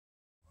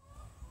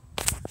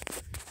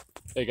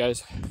Hey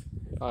guys,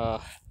 uh,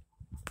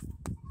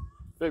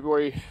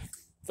 February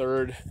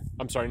 3rd,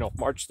 I'm sorry, no,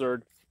 March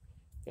 3rd,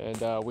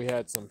 and we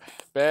had some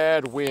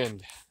bad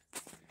wind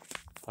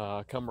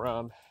come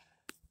around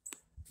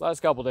last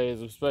couple days,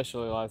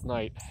 especially last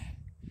night.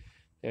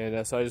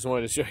 And so I just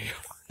wanted to show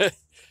you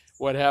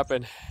what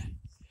happened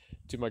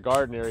to my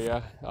garden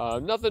area.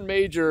 Nothing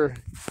major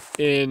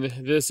in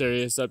this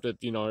area except that,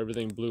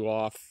 everything blew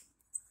off.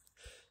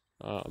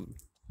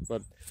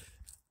 But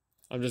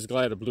I'm just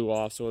glad it blew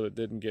off so it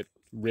didn't get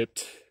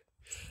ripped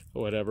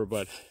or whatever.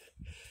 But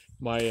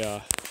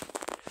my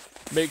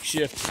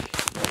makeshift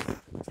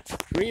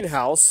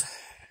greenhouse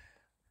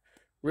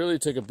really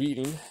took a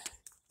beating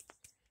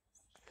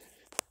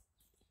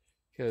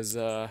because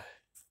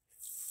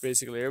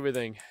basically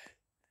everything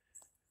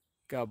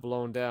got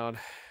blown down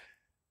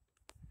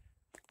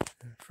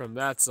from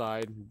that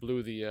side,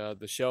 blew the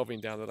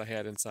shelving down that I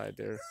had inside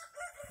there,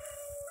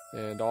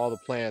 and all the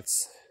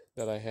plants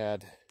that I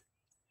had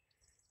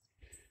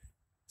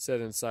set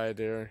inside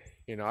there.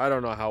 I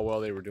don't know how well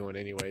they were doing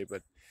anyway,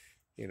 but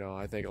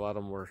I think a lot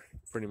of them were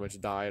pretty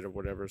much died or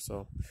whatever.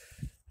 So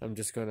I'm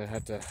just gonna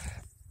have to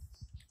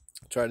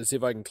try to see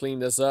if I can clean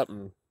this up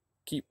and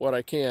keep what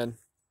I can.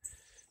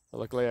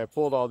 Luckily I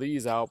pulled all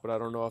these out, but I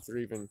don't know if they're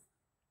even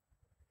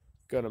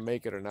gonna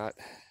make it or not.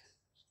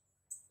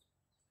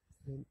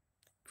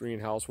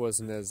 Greenhouse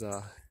wasn't as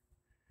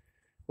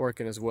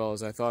working as well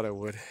as I thought it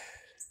would.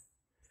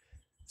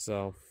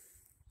 So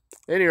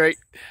at any rate,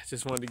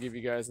 just wanted to give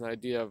you guys an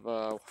idea of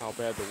how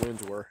bad the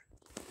winds were.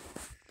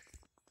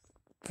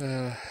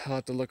 I'll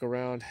have to look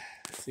around,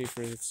 see if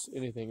there's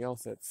anything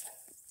else that's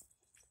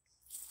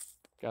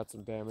got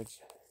some damage.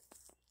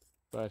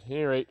 But at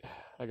any rate,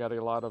 I got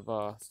a lot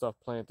of stuff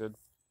planted,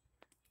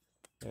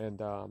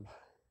 and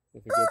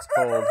if it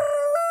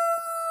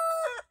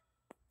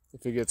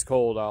gets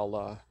cold,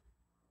 I'll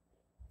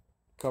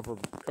cover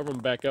them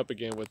back up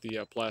again with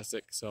the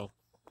plastic. So,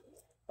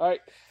 all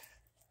right.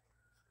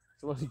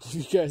 So I want to give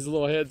you guys a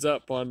little heads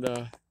up on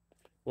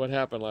what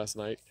happened last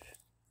night.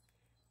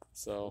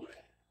 So,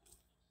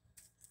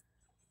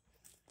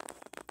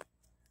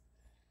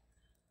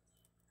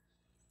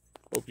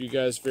 hope you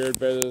guys fared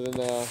better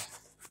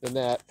than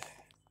that.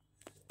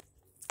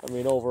 I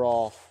mean,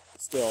 overall,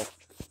 still,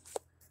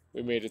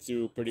 we made it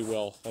through pretty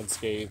well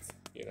unscathed.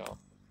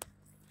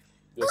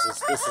 This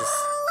is.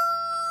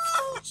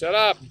 Shut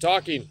up! I'm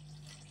talking.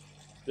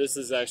 This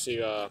is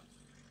actually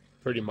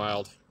pretty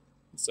mild.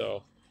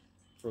 So,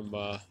 from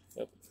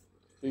at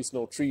least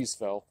no trees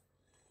fell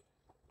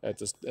at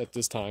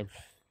this time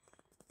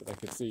that I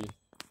could see.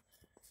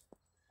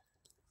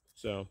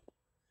 So,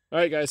 all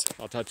right, guys.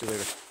 I'll talk to you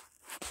later.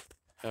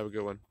 Have a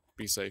good one.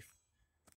 Be safe.